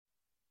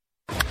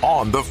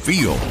on the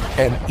field,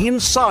 and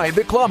inside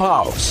the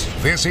clubhouse.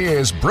 This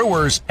is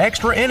Brewers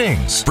Extra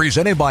Innings,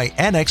 presented by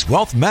Annex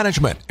Wealth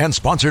Management and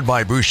sponsored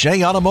by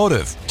Boucher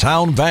Automotive,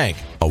 Town Bank,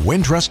 a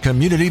Wintrust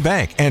Community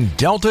Bank, and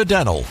Delta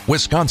Dental,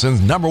 Wisconsin's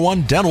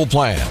 #1 dental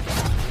plan.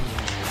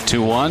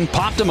 2-1,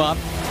 popped him up.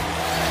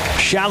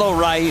 Shallow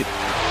right.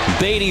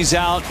 Beatty's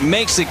out,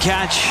 makes the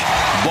catch.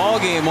 Ball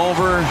game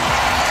over.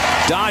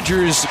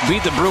 Dodgers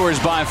beat the Brewers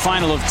by a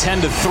final of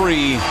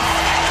 10-3.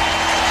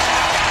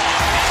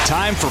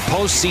 Time for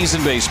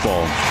postseason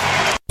baseball.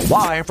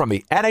 Live from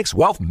the Annex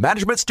Wealth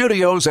Management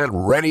Studios at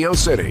Radio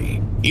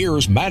City,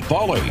 here's Matt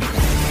Pauley.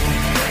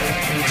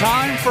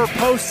 Time for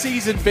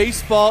postseason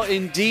baseball.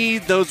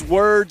 Indeed, those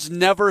words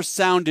never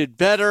sounded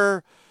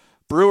better.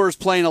 Brewers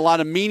playing a lot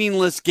of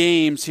meaningless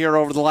games here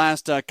over the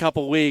last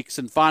couple weeks,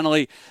 and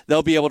finally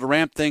they'll be able to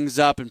ramp things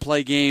up and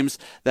play games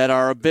that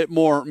are a bit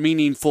more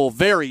meaningful,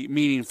 very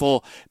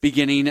meaningful,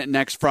 beginning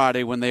next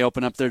Friday when they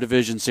open up their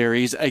division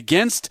series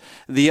against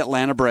the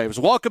Atlanta Braves.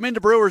 Welcome into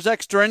Brewers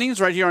Extra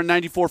Innings right here on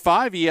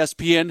 94.5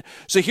 ESPN.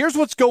 So here's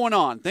what's going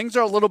on. Things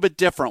are a little bit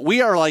different.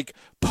 We are like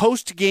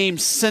post-game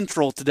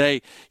central today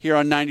here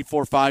on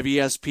 94.5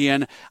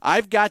 ESPN.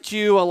 I've got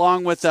you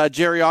along with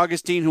Jerry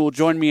Augustine, who will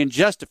join me in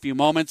just a few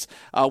moments.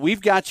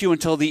 We've got you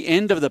until the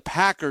end of the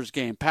Packers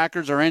game.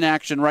 Packers are in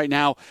action right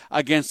now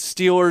against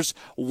Steelers.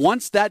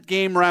 Once that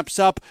game wraps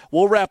up,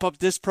 we'll wrap up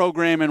this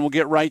program and we'll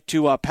get right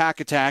to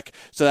Pack Attack.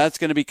 So that's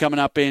going to be coming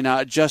up in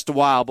just a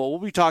while. But we'll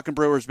be talking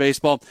Brewers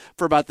baseball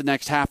for about the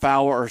next half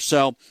hour or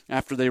so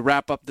after they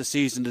wrap up the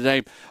season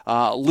today,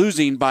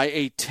 losing by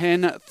a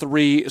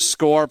 10-3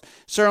 score.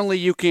 Certainly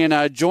you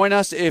can join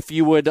us if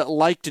you would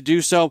like to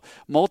do so.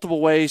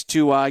 Multiple ways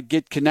to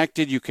get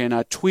connected. You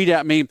can tweet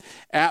at me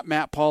at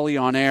Matt Pauley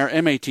on air,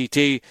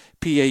 MattPauley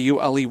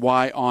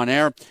on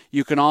air.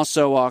 You can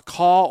also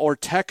call or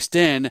text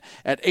in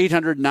at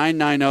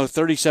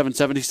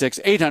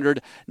 800-990-3776,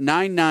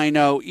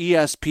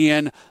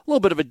 800-990-ESPN. A little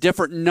bit of a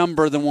different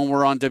number than when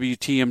we're on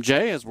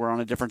WTMJ, as we're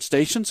on a different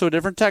station, so a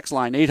different text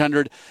line,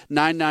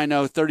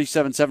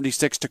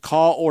 800-990-3776 to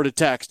call or to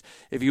text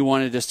if you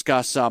want to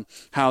discuss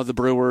how the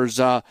Brewers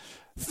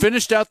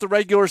finished out the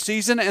regular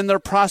season and their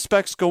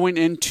prospects going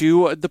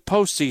into the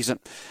postseason.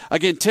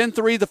 Again,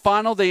 10-3 the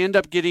final. They end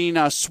up getting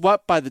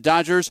swept by the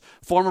Dodgers.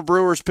 Former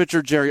Brewers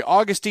pitcher Jerry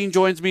Augustine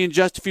joins me in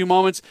just a few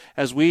moments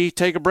as we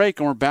take a break,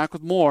 and we're back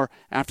with more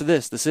after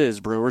this. This is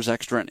Brewers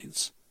Extra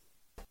Innings.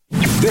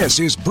 This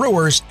is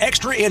Brewers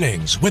Extra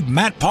Innings with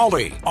Matt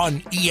Pauley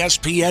on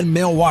ESPN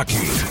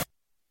Milwaukee.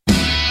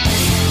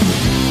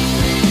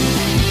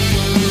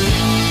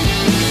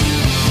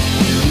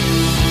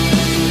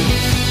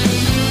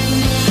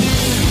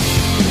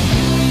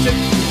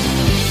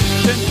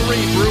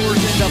 Brewers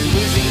end up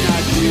losing to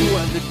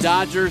the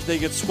Dodgers. They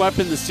get swept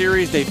in the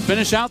series. They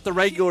finish out the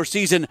regular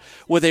season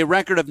with a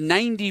record of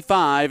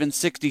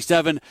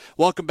 95-67.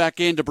 Welcome back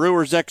into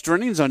Brewers Extra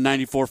Innings on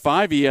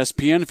 94.5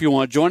 ESPN. If you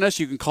want to join us,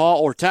 you can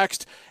call or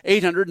text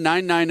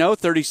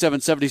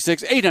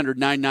 800-990-3776,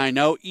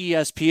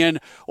 800-990-ESPN,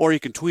 or you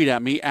can tweet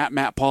at me at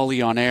Matt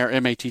Pauley on air,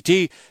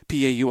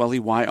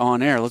 MattPauley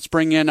on air. Let's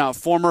bring in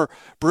former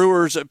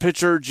Brewers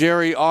pitcher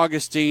Jerry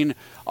Augustine.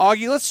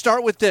 Augie, let's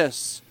start with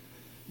this.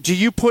 Do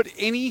you put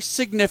any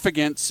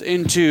significance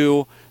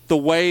into the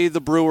way the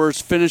Brewers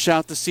finish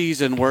out the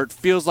season where it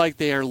feels like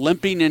they are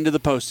limping into the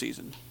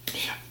postseason?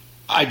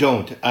 I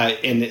don't.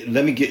 And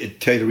let me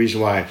tell you the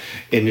reason why.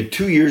 In the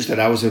 2 years that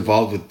I was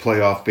involved with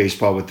playoff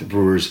baseball with the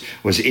Brewers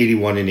was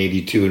 81 and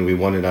 82, and we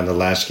won it on the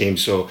last game.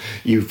 So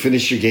you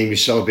finish your game, you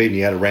celebrate, and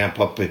you had to ramp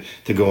up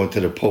to go into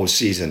the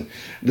postseason.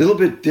 A little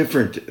bit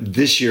different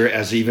this year,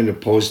 as even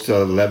opposed to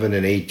 11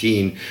 and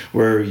 18,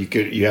 where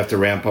you have to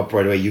ramp up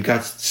right away. You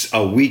got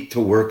a week to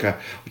work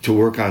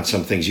on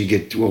some things. You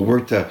get to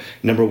work to,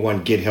 number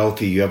one, get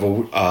healthy. You have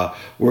a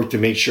work to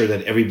make sure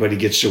that everybody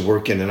gets their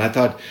work in. And I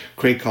thought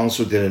Craig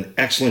Counsell did an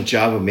excellent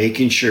job of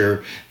making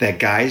sure that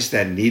guys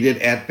that needed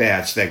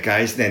at-bats, that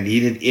guys that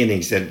needed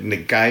innings, that the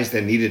guys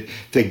that needed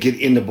to get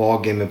in the ball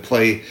game and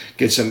play,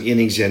 get some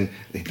innings in,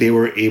 they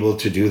were able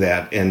to do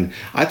that. And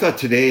I thought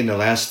today in the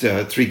last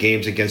 3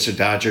 games against the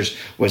Dodgers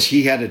was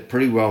he had it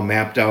pretty well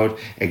mapped out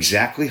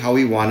exactly how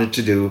he wanted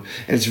to do.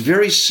 And it's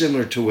very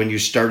similar to when you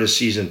start a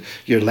season.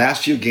 Your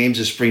last few games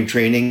of spring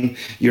training,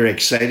 you're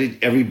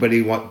excited.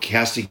 Everybody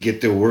has to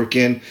get their work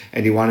in,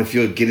 and you want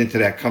to get into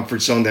that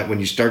comfort zone that when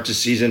you start the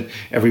season,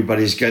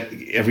 everybody's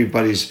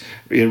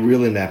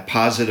really in that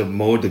positive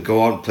mode to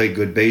go out and play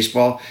good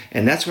baseball.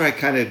 And that's where I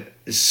kind of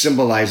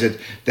symbolize it,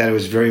 that it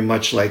was very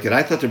much like it.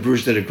 I thought the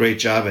Brewers did a great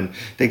job, and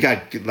they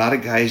got a lot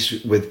of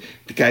guys with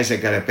the guys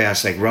that got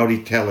at-bats, like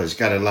Rowdy Teller's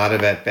got a lot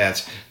of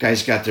at-bats.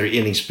 Guys got their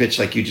innings pitched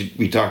like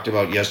we talked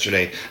about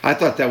yesterday. I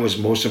thought that was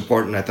most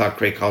important. I thought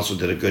Craig Counsell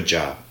did a good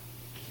job.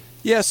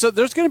 Yeah, so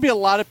there's going to be a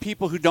lot of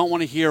people who don't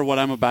want to hear what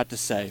I'm about to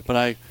say,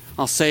 but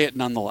I'll say it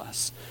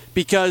nonetheless.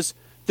 Because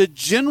the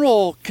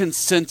general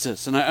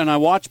consensus, and I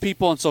watch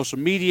people on social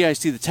media, I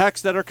see the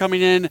texts that are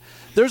coming in,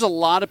 there's a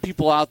lot of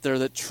people out there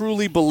that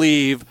truly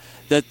believe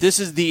that this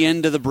is the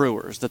end of the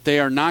Brewers, that they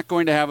are not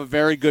going to have a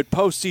very good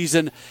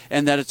postseason,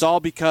 and that it's all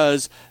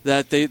because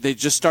that they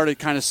just started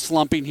kind of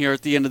slumping here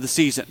at the end of the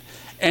season.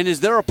 And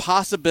is there a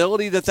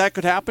possibility that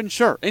could happen?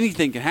 Sure,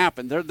 anything can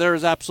happen. There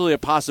is absolutely a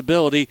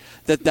possibility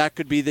that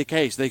could be the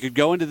case. They could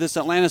go into this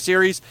Atlanta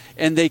series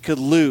and they could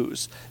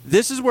lose.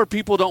 This is where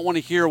people don't want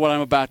to hear what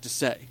I'm about to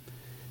say.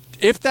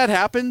 If that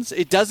happens,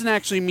 it doesn't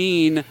actually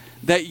mean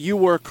that you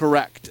were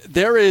correct.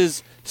 There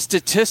is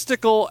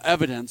statistical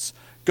evidence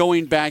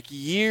going back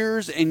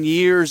years and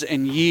years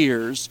and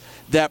years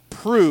that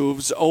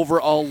proves over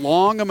a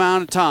long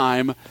amount of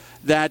time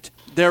that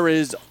there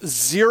is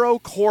zero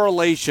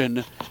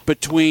correlation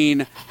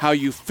between how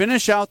you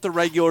finish out the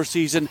regular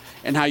season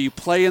and how you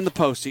play in the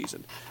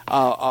postseason.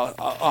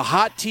 A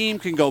hot team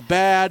can go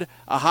bad.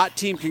 A hot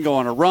team can go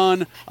on a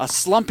run. A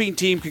slumping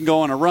team can go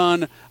on a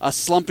run. A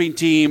slumping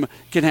team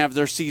can have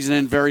their season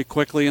end very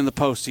quickly in the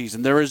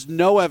postseason. There is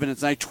no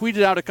evidence. And I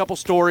tweeted out a couple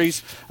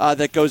stories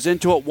that goes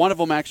into it. One of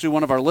them, actually,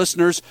 one of our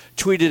listeners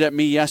tweeted at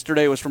me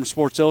yesterday. It was from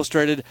Sports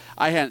Illustrated.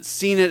 I hadn't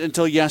seen it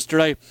until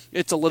yesterday.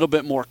 It's a little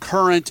bit more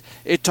current.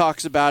 It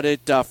talks about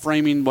it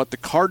framing what the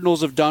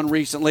Cardinals have done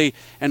recently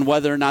and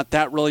whether or not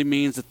that really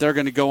means that they're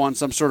going to go on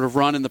some sort of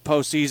run in the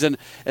postseason.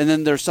 And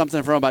then there's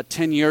something from about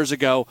 10 years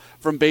ago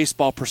from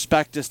Baseball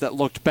Prospectus that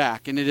looked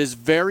back. And it is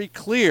very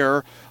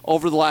clear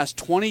over the last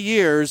 20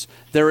 years,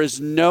 there is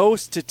no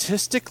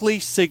statistically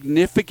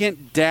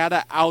significant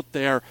data out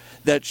there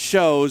that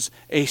shows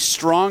a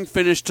strong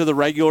finish to the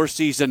regular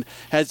season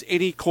has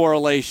any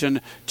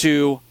correlation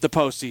to the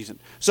postseason.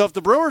 So if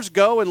the Brewers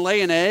go and lay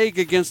an egg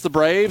against the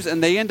Braves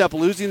and they end up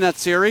losing that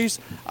series,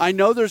 I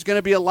know there's going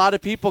to be a lot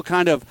of people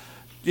kind of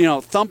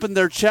thumping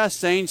their chest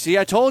saying, see,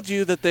 I told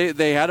you that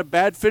they had a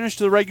bad finish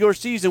to the regular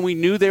season. We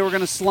knew they were going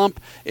to slump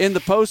in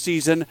the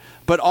postseason.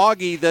 But,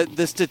 Augie,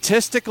 the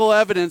statistical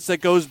evidence that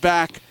goes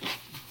back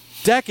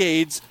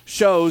decades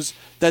shows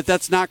that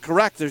that's not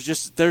correct.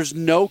 There's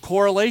no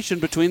correlation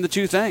between the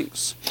two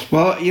things.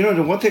 Well,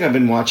 the one thing I've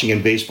been watching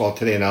in baseball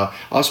today, and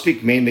I'll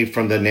speak mainly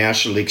from the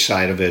National League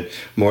side of it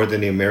more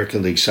than the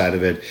American League side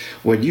of it.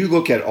 When you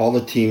look at all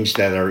the teams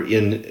that are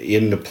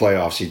in the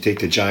playoffs, you take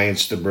the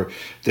Giants, the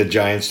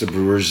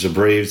Brewers, the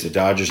Braves, the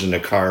Dodgers, and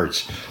the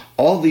Cards.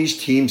 All these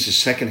teams the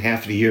second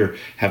half of the year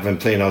have been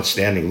playing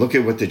outstanding. Look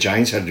at what the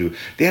Giants had to do.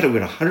 They had to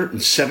win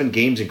 107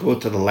 games and go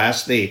to the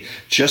last day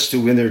just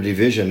to win their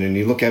division. And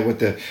you look at what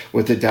the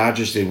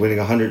Dodgers did, winning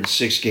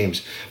 106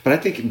 games. But I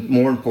think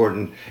more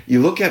important,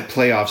 you look at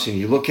playoffs and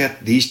you look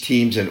at these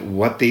teams and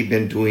what they've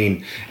been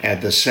doing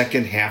at the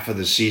second half of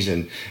the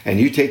season. And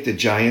you take the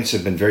Giants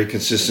have been very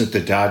consistent. The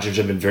Dodgers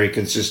have been very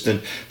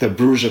consistent. The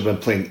Brewers have been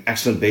playing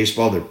excellent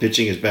baseball. Their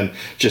pitching has been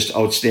just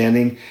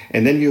outstanding.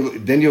 And then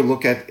you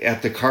look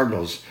at the Cardinals.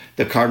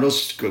 The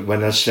Cardinals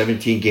went on a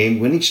 17-game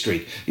winning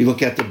streak. You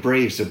look at the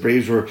Braves. The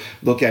Braves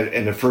look at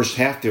in the first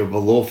half, they were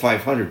below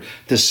 500.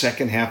 The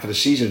second half of the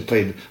season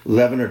played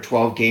 11 or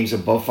 12 games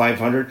above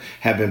 500,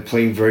 have been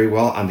playing very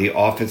well on the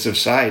offensive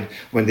side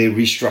when they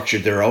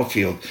restructured their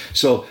outfield.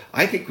 So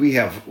I think we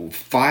have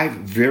 5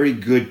 very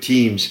good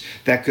teams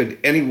that could,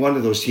 any one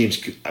of those teams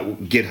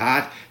could get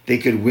hot. They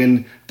could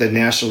win the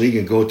National League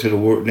and go to the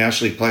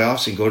National League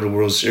playoffs and go to the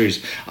World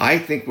Series. I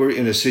think we're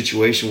in a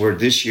situation where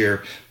this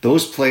year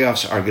those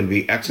playoffs are going to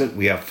be excellent.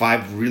 We have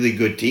 5 really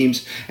good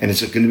teams, and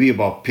it's going to be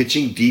about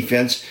pitching,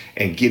 defense,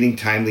 and getting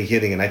timely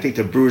hitting. And I think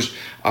the Brewers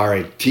are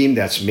a team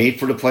that's made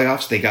for the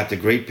playoffs. They got the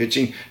great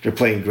pitching. They're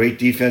playing great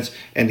defense,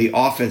 and the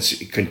offense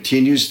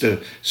continues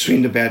to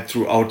swing the bat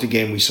throughout the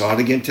game. We saw it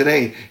again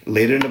today,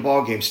 later in the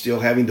ball game, still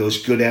having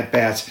those good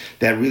at-bats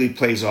that really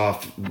plays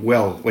off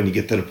well when you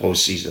get to the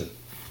postseason.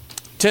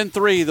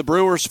 10-3, the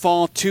Brewers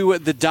fall to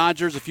the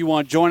Dodgers. If you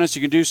want to join us,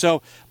 you can do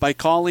so by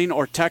calling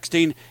or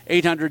texting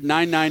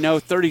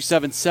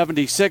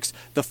 800-990-3776.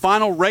 The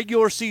final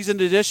regular season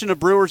edition of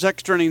Brewers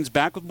Extra Innings,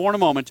 back with more in a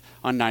moment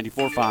on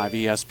 94.5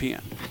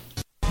 ESPN.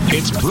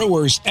 It's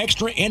Brewers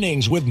Extra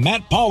Innings with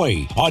Matt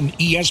Pauley on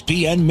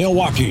ESPN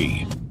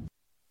Milwaukee.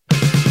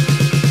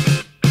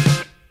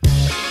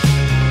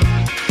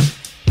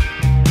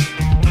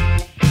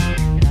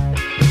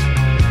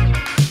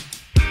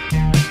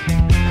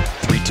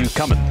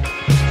 Coming.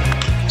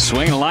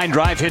 Swing, a line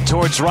drive hit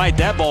towards right.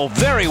 That ball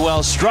very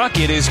well struck.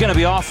 It is going to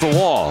be off the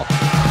wall.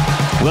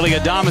 Willie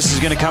Adames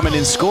is going to come in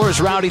and scores.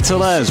 Rowdy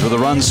Tellez with a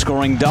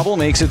run-scoring double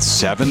makes it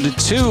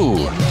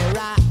 7-2.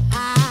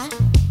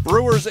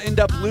 Brewers end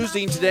up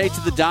losing today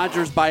to the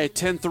Dodgers by a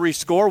 10-3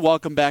 score.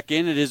 Welcome back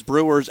in. It is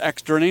Brewers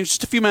Extra Innings.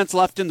 Just a few minutes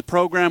left in the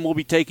program. We'll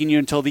be taking you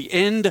until the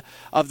end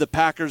of the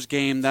Packers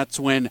game. That's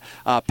when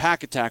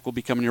Pack Attack will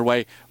be coming your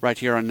way right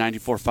here on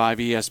 94.5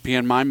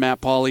 ESPN. I'm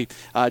Matt Pauley,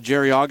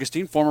 Jerry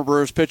Augustine, former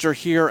Brewers pitcher,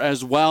 here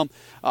as well.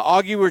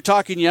 Augie, we were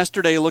talking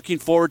yesterday looking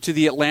forward to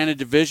the Atlanta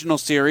Divisional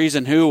Series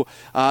and who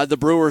the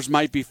Brewers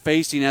might be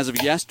facing. As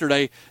of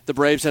yesterday, the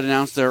Braves had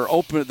announced their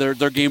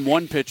Game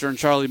 1 pitcher in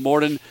Charlie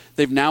Morton.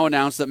 They've now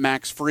announced that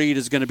Max Fried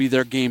is going to be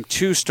their Game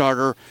 2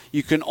 starter.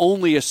 You can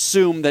only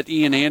assume that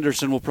Ian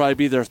Anderson will probably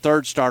be their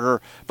third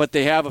starter, but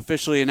they have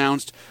officially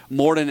announced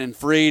Morton and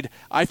Fried.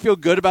 I feel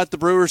good about the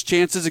Brewers'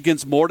 chances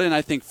against Morton.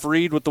 I think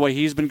Fried, with the way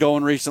he's been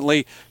going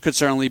recently, could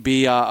certainly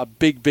be a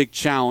big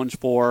challenge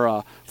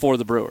for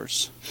the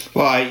Brewers.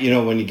 Well,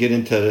 when you get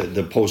into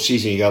the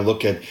postseason, you got to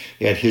look at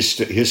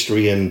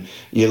history, and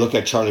you look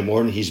at Charlie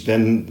Morton. He's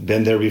been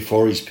there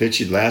before. He's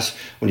pitched last.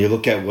 When you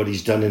look at what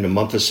he's done in the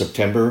month of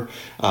September,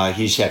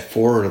 he's had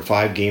 4 out of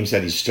 5 games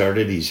that he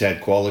started. He's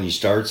had quality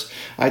starts.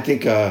 I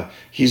think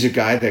he's a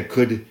guy that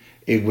could,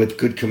 with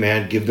good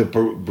command, give the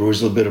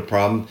Brewers a little bit of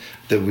problem.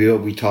 That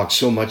we talk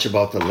so much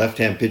about the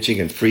left-hand pitching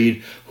and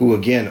Fried, who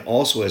again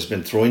also has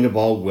been throwing the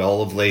ball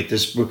well of late.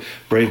 This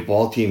Brave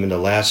ball team in the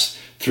last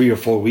 3 or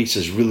 4 weeks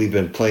has really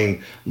been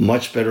playing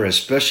much better,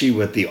 especially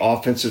with the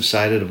offensive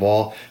side of the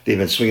ball. They've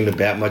been swinging the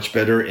bat much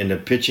better, and the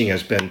pitching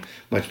has been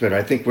much better.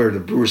 I think where the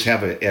Brewers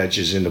have an edge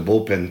is in the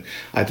bullpen.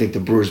 I think the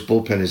Brewers'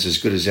 bullpen is as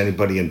good as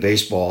anybody in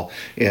baseball,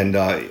 and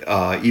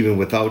even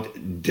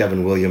without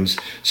Devin Williams.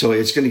 So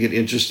it's going to get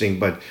interesting.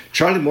 But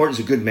Charlie Morton's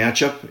a good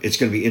matchup. It's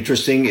going to be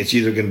interesting. It's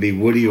either going to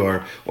be Woody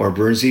or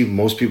Burnsy.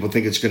 Most people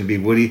think it's going to be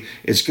Woody.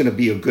 It's going to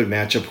be a good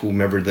matchup,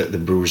 whomever the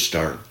Brewers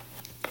start.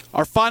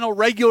 Our final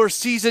regular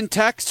season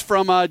text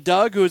from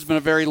Doug, who has been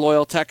a very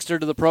loyal texter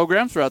to the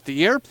program throughout the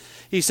year.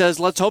 He says,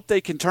 let's hope they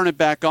can turn it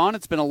back on.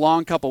 It's been a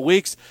long couple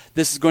weeks.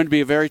 This is going to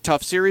be a very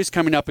tough series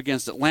coming up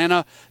against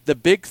Atlanta. The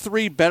big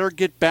three better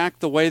get back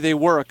the way they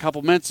were a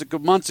couple months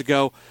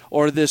ago,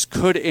 or this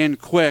could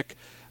end quick.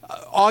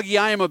 Augie,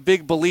 I am a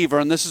big believer,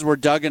 and this is where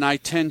Doug and I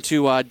tend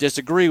to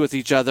disagree with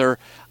each other.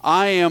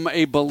 I am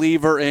a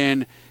believer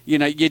in,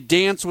 you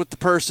dance with the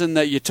person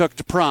that you took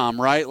to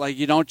prom, right? Like,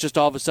 you don't just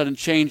all of a sudden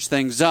change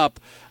things up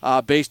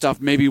based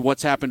off maybe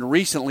what's happened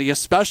recently,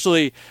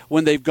 especially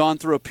when they've gone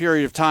through a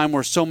period of time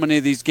where so many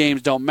of these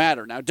games don't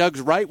matter. Now,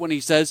 Doug's right when he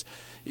says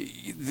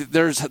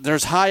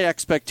there's high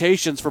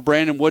expectations for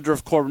Brandon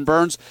Woodruff, Corbin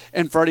Burns,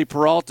 and Freddie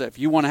Peralta. If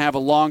you want to have a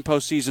long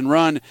postseason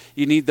run,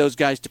 you need those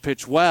guys to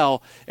pitch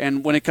well.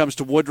 And when it comes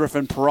to Woodruff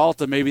and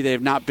Peralta, maybe they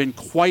have not been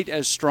quite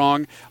as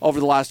strong over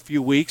the last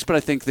few weeks, but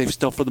I think they've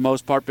still, for the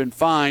most part, been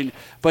fine.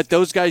 But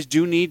those guys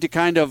do need to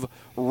kind of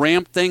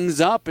ramp things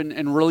up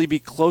and really be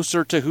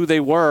closer to who they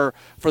were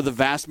for the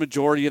vast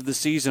majority of the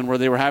season, where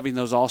they were having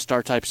those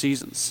all-star type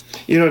seasons.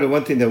 The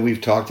one thing that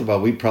we've talked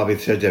about, we probably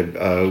said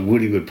that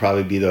Woody would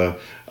probably be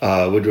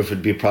Woodruff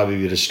would probably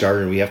be the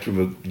starter, and we have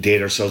to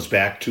date ourselves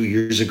back 2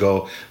 years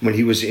ago when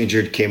he was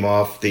injured, came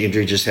off the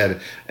injury, just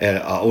had an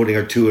outing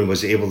or two, and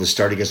was able to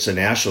start against the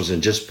Nationals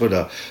and just put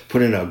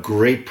in a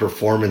great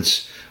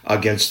performance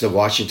against the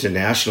Washington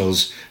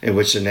Nationals, in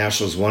which the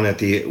Nationals won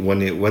when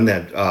they won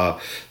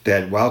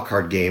that wild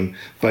card game.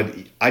 But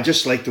I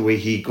just like the way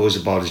he goes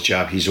about his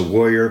job. He's a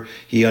warrior.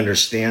 He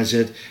understands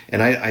it,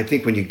 and I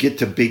think when you get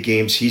to big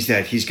games, he's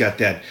got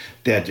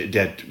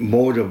that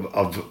mode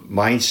of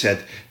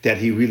mindset that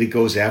he really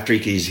goes after.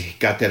 He's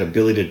got that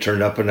ability to turn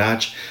it up a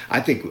notch.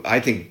 I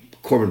think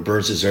Corbin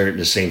Burns is there in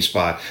the same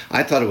spot.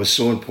 I thought it was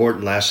so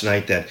important last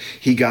night that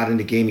he got in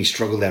the game. He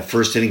struggled that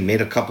first inning,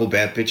 made a couple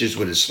bad pitches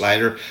with his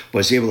slider,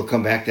 was able to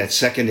come back that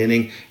second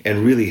inning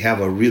and really have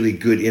a really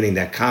good inning,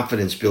 that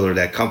confidence builder,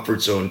 that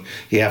comfort zone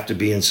you have to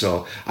be in.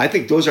 So I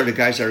think those are the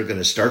guys that are going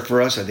to start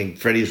for us. I think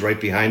Freddie's right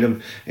behind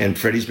him, and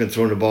Freddie's been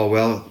throwing the ball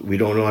well. We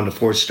don't know on the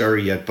fourth starter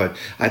yet, but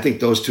I think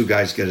those two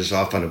guys get us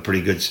off on a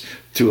pretty good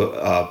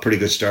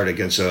start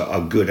against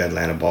a good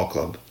Atlanta ball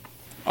club.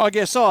 I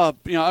guess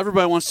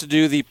everybody wants to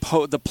do the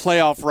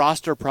playoff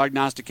roster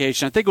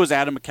prognostication. I think it was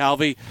Adam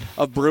McCalvey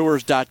of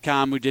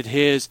Brewers.com who did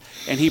his,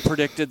 and he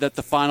predicted that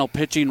the final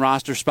pitching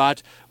roster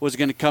spot was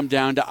going to come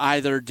down to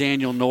either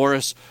Daniel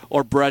Norris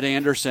or Brett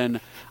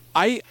Anderson.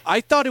 I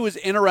thought it was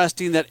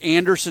interesting that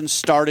Anderson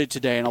started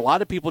today, and a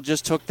lot of people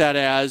just took that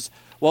as,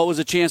 well, it was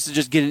a chance to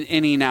just get an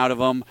inning out of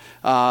him.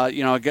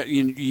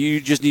 You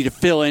just need to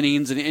fill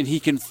innings, and he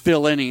can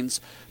fill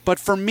innings. But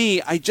for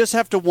me, I just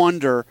have to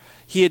wonder,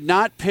 he had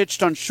not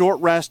pitched on short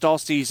rest all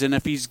season.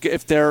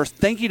 If they're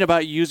thinking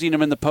about using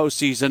him in the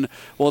postseason,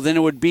 well, then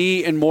it would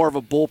be in more of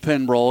a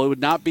bullpen role. It would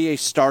not be a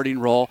starting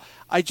role.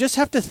 I just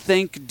have to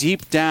think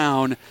deep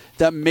down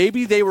that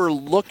maybe they were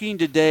looking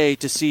today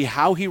to see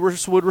how he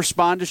would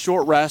respond to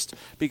short rest,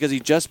 because he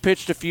just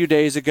pitched a few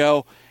days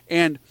ago.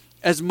 And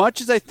as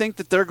much as I think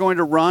that they're going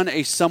to run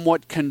a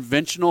somewhat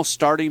conventional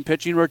starting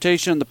pitching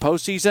rotation in the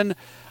postseason,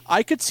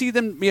 I could see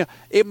them,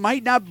 it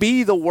might not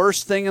be the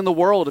worst thing in the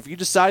world. If you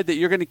decide that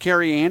you're going to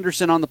carry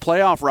Anderson on the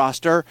playoff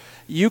roster,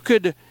 you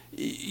could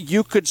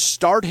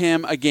start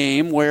him a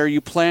game where you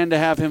plan to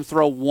have him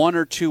throw 1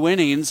 or 2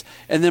 innings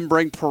and then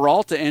bring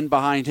Peralta in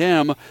behind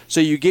him,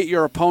 so you get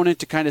your opponent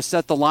to kind of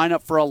set the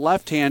lineup for a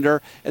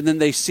left-hander, and then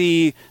they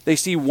see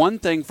one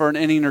thing for an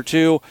inning or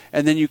two,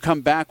 and then you come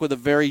back with a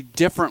very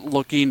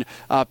different-looking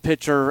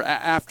pitcher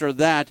after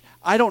that.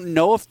 I don't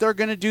know if they're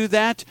going to do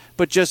that,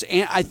 but just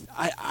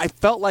I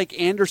felt like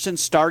Anderson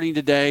starting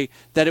today,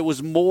 that it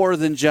was more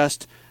than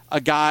just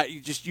a guy,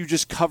 you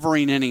just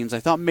covering innings.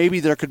 I thought maybe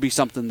there could be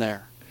something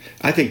there.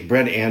 I think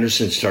Brett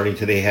Anderson starting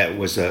today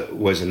was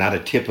not a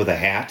tip of the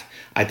hat.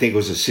 I think it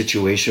was a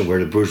situation where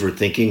the Brewers were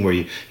thinking where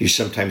you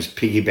sometimes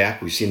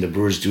piggyback. We've seen the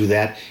Brewers do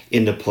that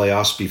in the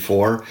playoffs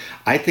before.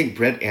 I think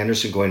Brett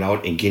Anderson going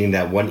out and getting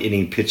that one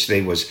inning pitch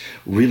today was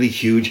really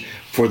huge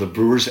for the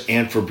Brewers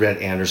and for Brett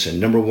Anderson.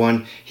 Number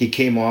one, he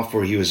came off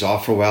where he was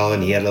off for a while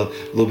and he had a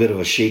little bit of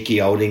a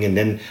shaky outing, and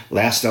then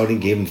last outing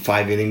gave him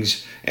 5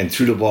 innings and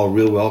threw the ball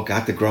real well,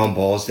 got the ground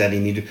balls that he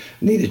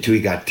needed to.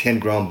 He got 10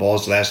 ground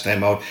balls last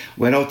time out.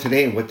 Went out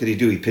today, and what did he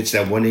do? He pitched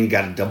that one inning,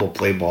 got a double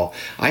play ball.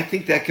 I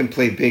think that can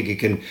play big. It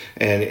can,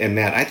 and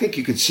Matt, I think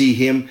you could see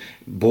him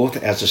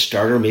both as a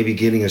starter, maybe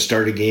getting a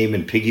starter game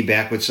and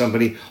piggyback with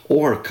somebody,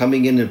 or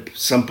coming into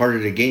some part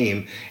of the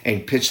game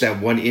and pitch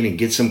that one inning,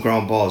 get some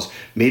ground balls,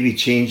 maybe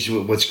change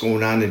what's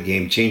going on in the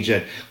game, change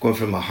that, going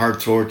from a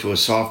hard thrower to a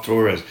soft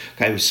thrower, a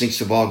guy who sinks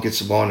the ball, gets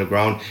the ball on the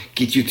ground,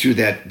 get you through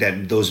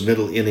those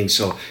middle innings.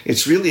 So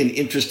it's really an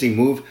interesting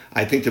move.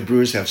 I think the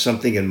Brewers have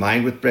something in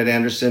mind with Brett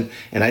Anderson,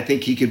 and I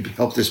think he could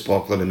help this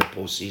ball club in the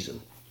postseason.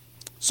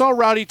 Saw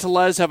Rowdy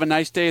Tellez have a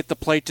nice day at the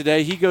plate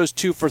today. He goes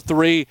 2 for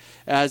 3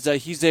 as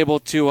he's able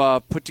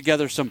to put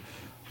together some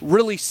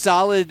really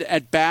solid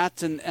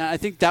at-bats, and I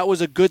think that was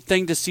a good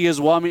thing to see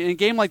as well. I mean, in a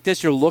game like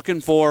this, you're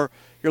looking for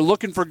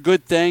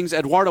good things.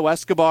 Eduardo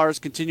Escobar is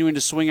continuing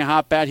to swing a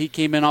hot bat. He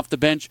came in off the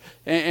bench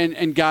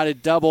and got a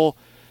double.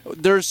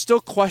 There's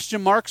still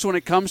question marks when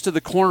it comes to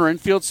the corner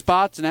infield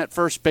spots and at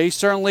first base,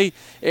 certainly,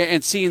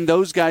 and seeing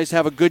those guys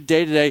have a good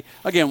day today.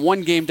 Again,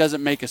 one game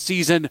doesn't make a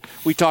season.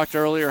 We talked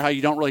earlier how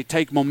you don't really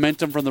take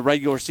momentum from the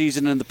regular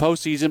season and the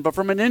postseason, but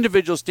from an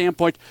individual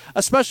standpoint,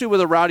 especially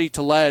with a Rowdy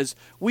Tellez,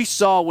 we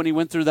saw when he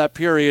went through that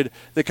period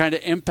the kind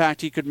of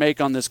impact he could make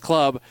on this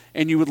club,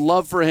 and you would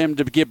love for him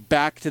to get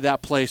back to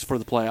that place for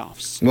the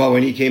playoffs. Well,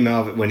 when he came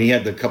out, when he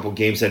had the couple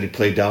games that he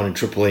played down in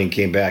AAA and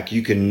came back,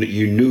 you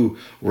knew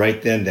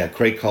right then that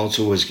Craig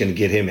Counsell was going to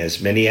get him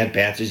as many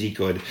at-bats as he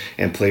could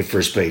and play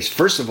first base.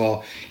 First of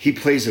all, he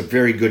plays a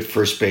very good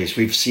first base.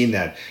 We've seen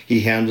that. He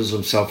handles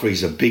himself where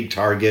he's a big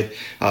target.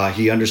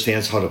 He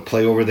understands how to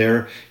play over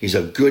there. He's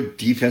a good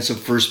defensive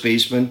first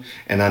baseman.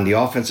 And on the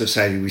offensive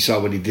side, we saw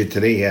what he did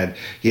today.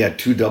 He had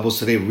 2 doubles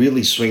today,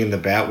 really swinging the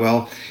bat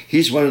well.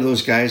 He's one of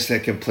those guys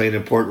that can play an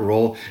important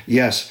role.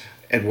 Yes,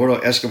 Eduardo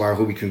Escobar,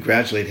 who we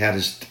congratulate, had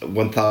his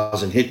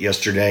 1,000 hit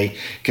yesterday,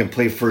 can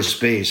play first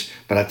base.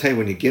 But I tell you,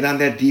 when you get on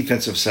that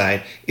defensive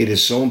side, it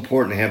is so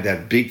important to have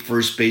that big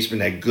first baseman,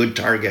 that good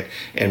target.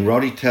 And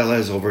Rowdy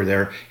Tellez over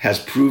there has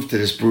proved to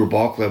this Brewer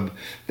Ball Club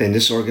and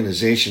this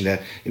organization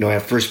that,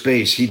 at first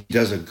base, he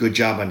does a good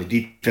job on the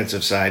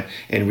defensive side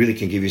and really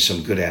can give you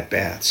some good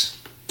at-bats.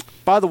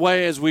 By the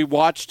way, as we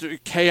watched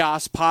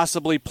chaos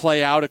possibly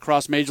play out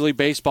across Major League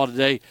Baseball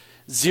today,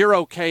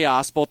 0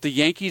 chaos. Both the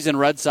Yankees and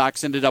Red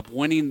Sox ended up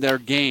winning their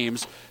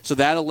games, so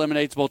that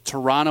eliminates both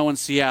Toronto and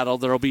Seattle.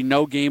 There will be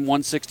no game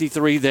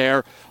 163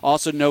 there.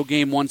 Also no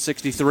game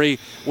 163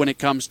 when it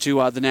comes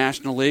to the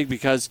National League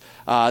because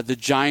the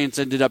Giants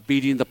ended up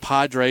beating the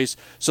Padres.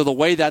 So the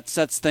way that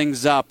sets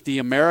things up, the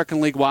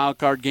American League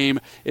wildcard game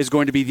is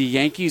going to be the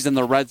Yankees and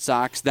the Red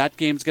Sox. That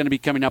game's going to be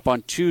coming up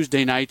on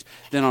Tuesday night.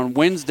 Then on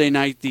Wednesday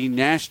night, the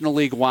National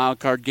League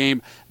wildcard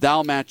game.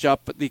 That'll match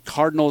up the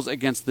Cardinals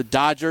against the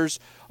Dodgers.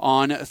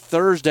 On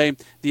Thursday,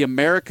 the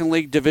American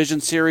League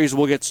Division Series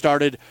will get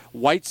started.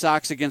 White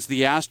Sox against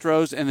the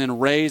Astros, and then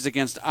Rays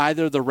against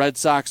either the Red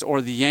Sox or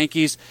the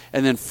Yankees.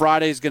 And then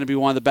Friday is going to be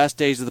one of the best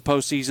days of the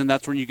postseason.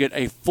 That's when you get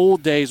a full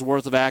day's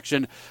worth of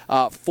action.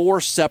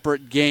 4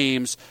 separate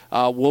games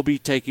will be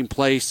taking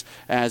place.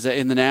 As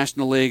in the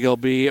National League, it'll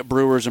be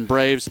Brewers and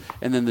Braves,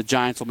 and then the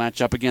Giants will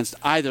match up against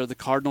either the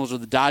Cardinals or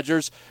the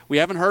Dodgers. We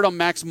haven't heard on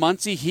Max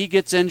Muncy. He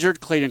gets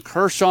injured. Clayton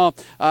Kershaw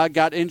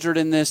got injured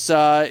in this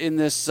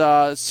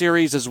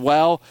series as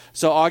well.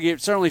 So, Augie, it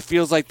certainly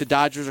feels like the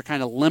Dodgers are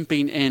kind of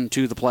limping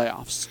into the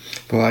playoffs.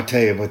 Well, I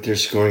tell you, but they're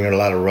scoring a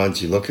lot of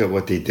runs. You look at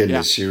what they did in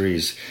the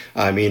series.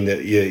 I mean,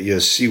 you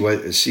see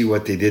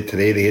what they did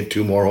today. They hit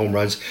 2 more home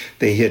runs.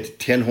 They hit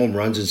 10 home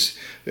runs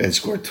and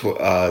scored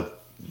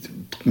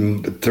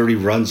 30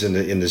 runs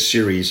in the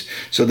series.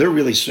 So they're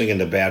really swinging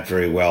the bat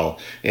very well.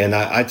 And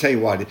I tell you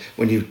what,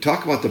 when you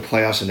talk about the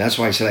playoffs, and that's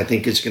why I said I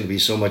think it's going to be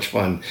so much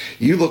fun.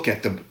 You look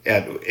at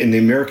in the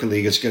American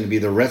League, it's going to be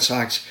the Red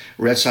Sox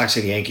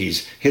and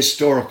Yankees.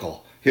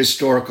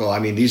 Historical. I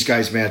mean, these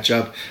guys match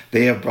up.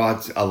 They have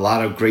brought a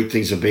lot of great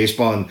things to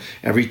baseball, and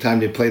every time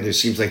they play, it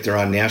seems like they're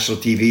on national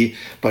TV.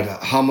 But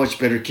how much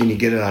better can you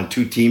get it on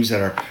 2 teams that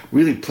are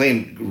really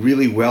playing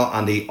really well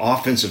on the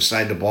offensive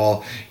side of the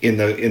ball in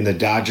the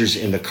Dodgers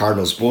and the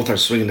Cardinals? Both are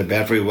swinging the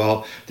bat very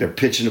well. They're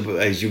pitching,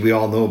 as we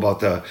all know about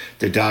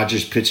the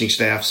Dodgers pitching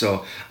staff.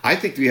 So I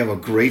think we have a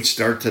great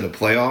start to the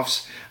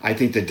playoffs. I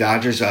think the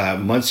Dodgers,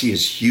 Muncy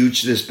is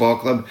huge to this ball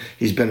club.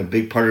 He's been a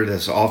big part of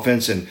this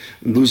offense, and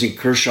losing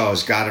Kershaw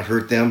has got to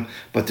hurt them,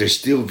 but they're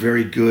still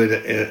very good.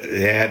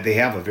 They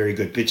have a very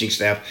good pitching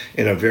staff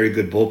and a very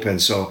good bullpen.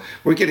 So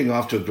we're getting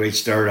off to a great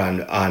start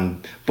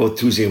on both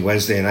Tuesday and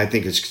Wednesday, and I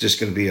think it's just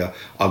going to be a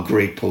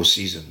great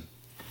postseason.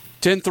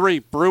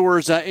 10-3,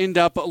 Brewers end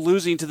up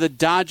losing to the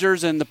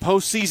Dodgers, and the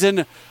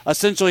postseason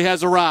essentially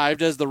has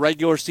arrived as the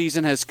regular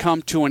season has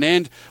come to an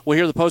end. We'll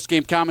hear the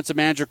postgame comments of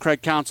manager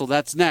Craig Counsell.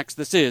 That's next.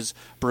 This is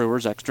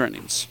Brewers Extra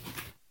Innings.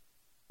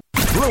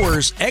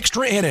 Brewers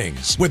Extra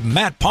Innings with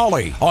Matt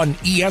Pauley on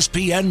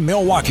ESPN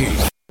Milwaukee.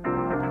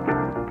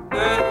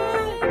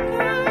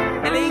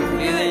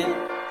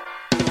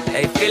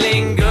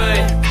 Feeling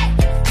good,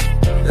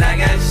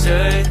 like I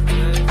should.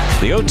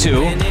 The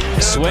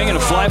 0-2, swing and a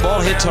fly ball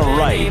hit to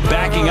right.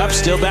 Backing up,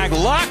 still back,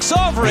 locks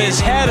over his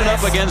head and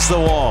up against the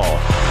wall.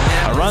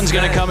 A run's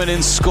going to come in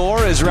and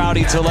score as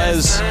Rowdy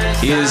Tellez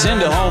is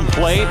into home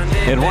plate.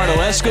 Eduardo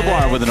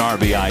Escobar with an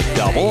RBI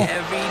double.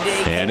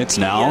 And it's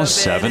now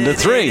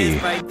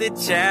 7-3.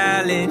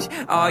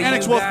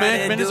 Annex Wealth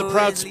Management is a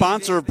proud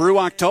sponsor of Brew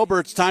October.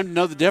 It's time to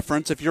know the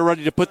difference. If you're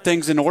ready to put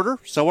things in order,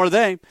 so are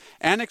they.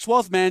 Annex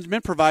Wealth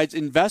Management provides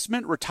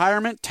investment,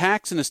 retirement,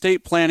 tax, and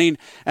estate planning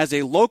as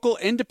a local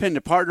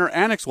independent partner.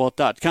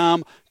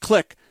 AnnexWealth.com.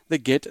 Click the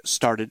Get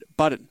Started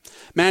button.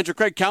 Manager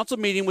Craig Counsell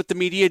meeting with the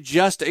media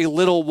just a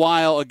little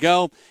while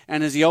ago,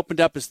 and as he opened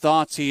up his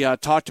thoughts, he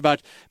talked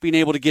about being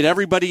able to get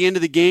everybody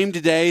into the game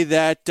today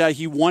that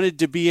he wanted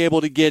to be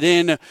able to get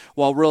in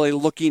while really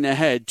looking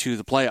ahead to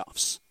the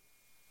playoffs.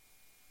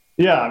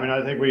 Yeah, I mean,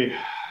 I think we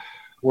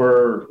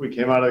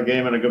came out of the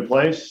game in a good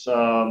place,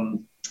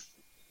 and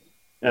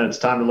it's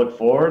time to look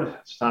forward.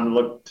 It's time to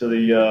look to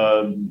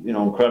the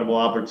incredible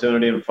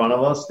opportunity in front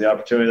of us, the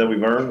opportunity that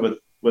we've earned with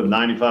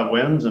 95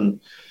 wins,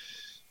 and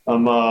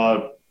I'm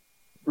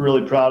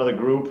really proud of the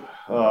group.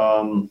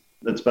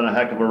 It's been a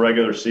heck of a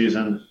regular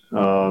season. They've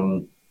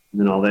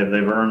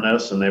earned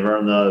this, and they've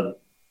earned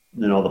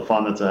the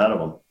fun that's ahead of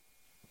them.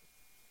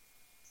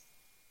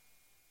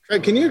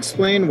 Craig, can you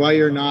explain why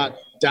you're not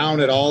down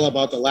at all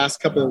about the last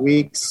couple of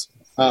weeks?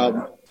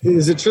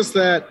 Is it just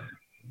that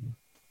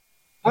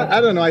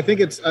I don't know? I think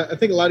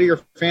a lot of your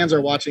fans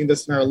are watching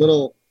this and are a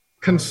little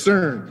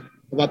concerned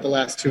about the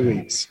last 2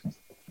 weeks.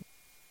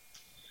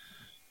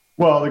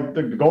 Well,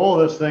 the goal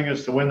of this thing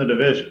is to win the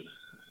division.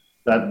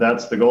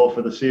 That's the goal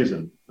for the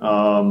season.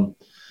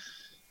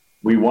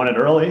 We won it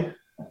early,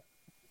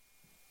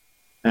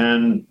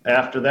 and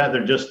after that,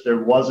 there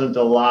wasn't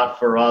a lot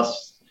for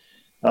us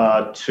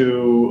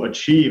to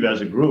achieve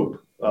as a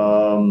group,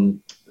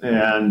 and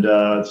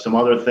some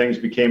other things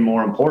became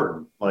more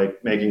important,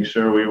 like making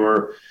sure we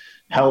were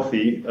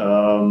healthy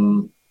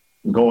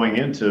going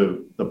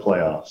into the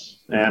playoffs,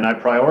 and I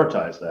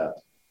prioritize that.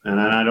 And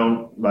I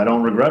don't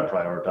regret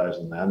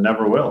prioritizing that.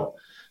 Never will.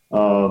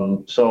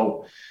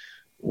 So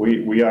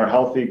we are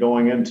healthy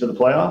going into the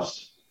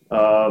playoffs.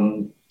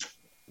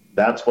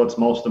 That's what's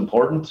most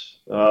important.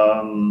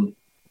 I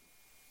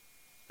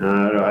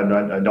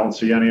don't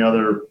see any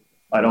other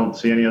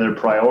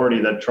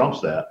priority that trumps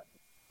that.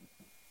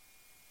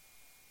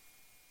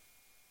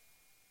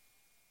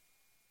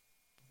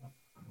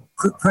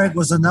 Craig,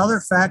 was another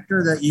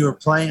factor that you were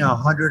playing a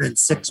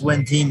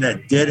 106-win team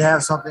that did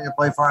have something to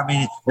play for? I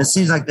mean, it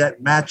seems like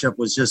that matchup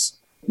was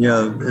just,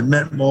 it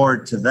meant more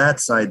to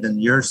that side than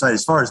your side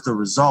as far as the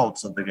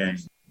results of the game.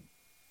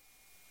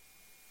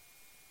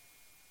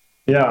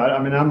 Yeah,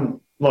 I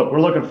mean, we're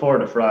looking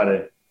forward to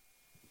Friday.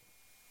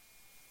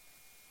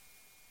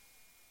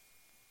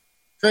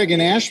 Craig,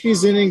 in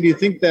Ashby's inning, do you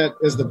think that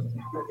as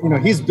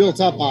he's built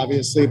up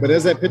obviously, but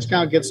as that pitch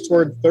count gets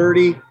toward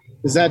 30,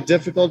 is that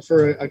difficult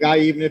for a guy,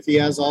 even if he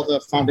has all the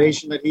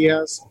foundation that he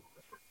has?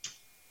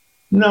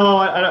 No,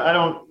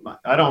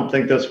 I don't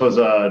think this was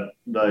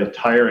the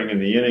tiring in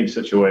the inning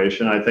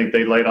situation. I think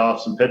they laid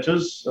off some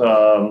pitches.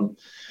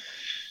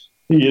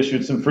 He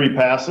issued some free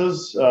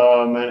passes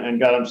and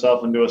got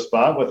himself into a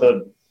spot with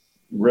a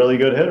really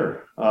good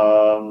hitter,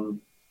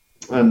 and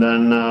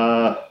then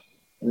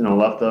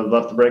left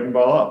the breaking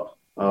ball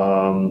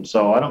up.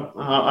 So I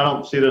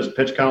don't see this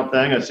pitch count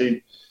thing. I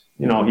see,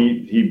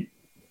 he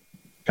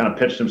kind of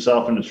pitched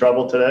himself into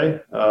trouble today,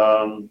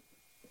 and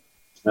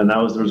that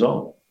was the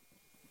result.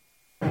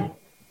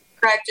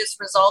 Craig, just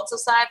results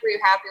aside, were you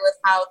happy with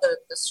how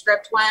the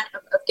script went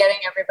of getting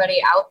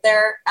everybody out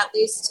there at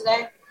least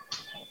today?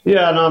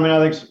 Yeah, no, I mean,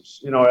 I think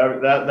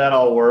that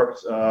all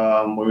worked.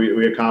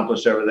 We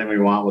accomplished everything we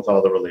want with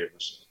all the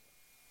relievers.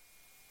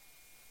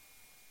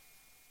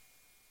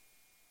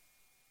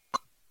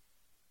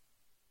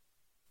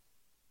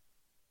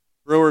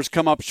 Brewers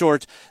come up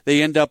short.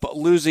 They end up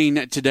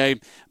losing today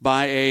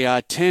by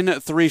a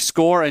 10-3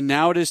 score, and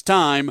now it is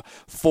time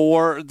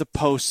for the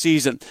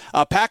postseason.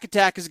 Pack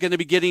Attack is going to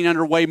be getting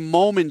underway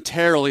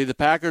momentarily. The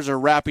Packers are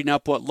wrapping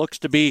up what looks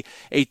to be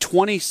a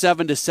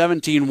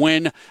 27-17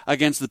 win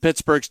against the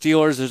Pittsburgh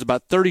Steelers. There's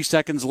about 30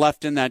 seconds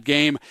left in that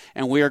game,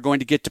 and we are going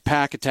to get to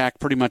Pack Attack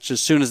pretty much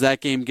as soon as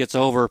that game gets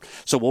over.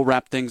 So we'll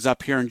wrap things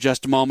up here in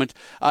just a moment.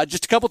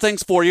 Just a couple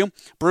things for you.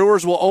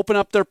 Brewers will open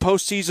up their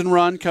postseason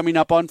run coming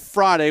up on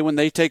Friday when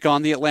they take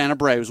on the Atlanta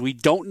Braves. We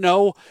don't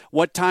know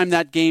what time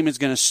that game is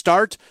going to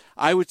start.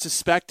 I would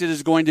suspect it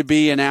is going to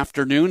be an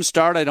afternoon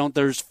start.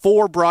 There's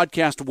 4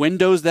 broadcast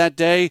windows that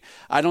day.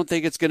 I don't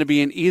think it's going to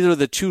be in either of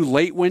the 2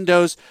 late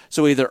windows,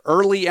 so either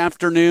early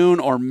afternoon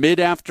or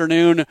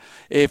mid-afternoon.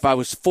 If I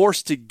was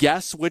forced to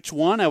guess which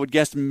one, I would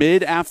guess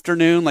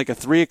mid-afternoon, like a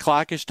 3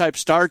 o'clock-ish type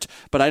start,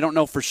 but I don't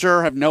know for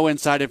sure. I have no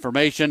inside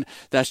information.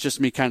 That's just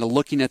me kind of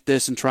looking at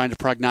this and trying to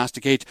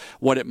prognosticate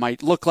what it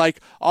might look like.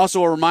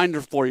 Also, a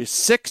reminder for you,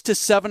 6 to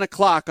 7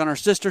 o'clock on our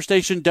sister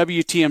station,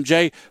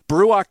 WTMJ,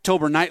 Brew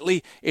October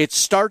Nightly. It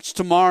starts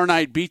tomorrow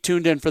night. Be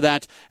tuned in for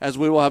that, as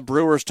we will have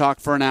Brewers talk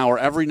for an hour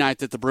every night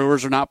that the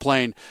Brewers are not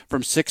playing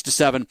from 6 to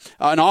 7.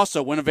 And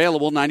also, when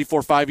available,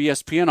 94.5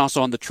 ESPN,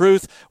 also on The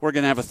Truth, we're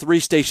going to have a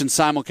 3-station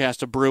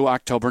simulcast of Brew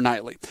October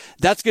Nightly.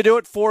 That's going to do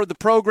it for the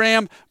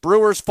program.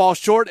 Brewers fall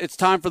short. It's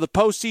time for the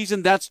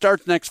postseason. That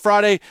starts next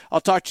Friday.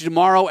 I'll talk to you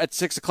tomorrow at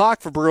 6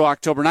 o'clock for Brew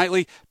October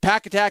Nightly.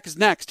 Pack Attack is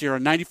next here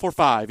on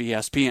 94.5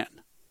 ESPN.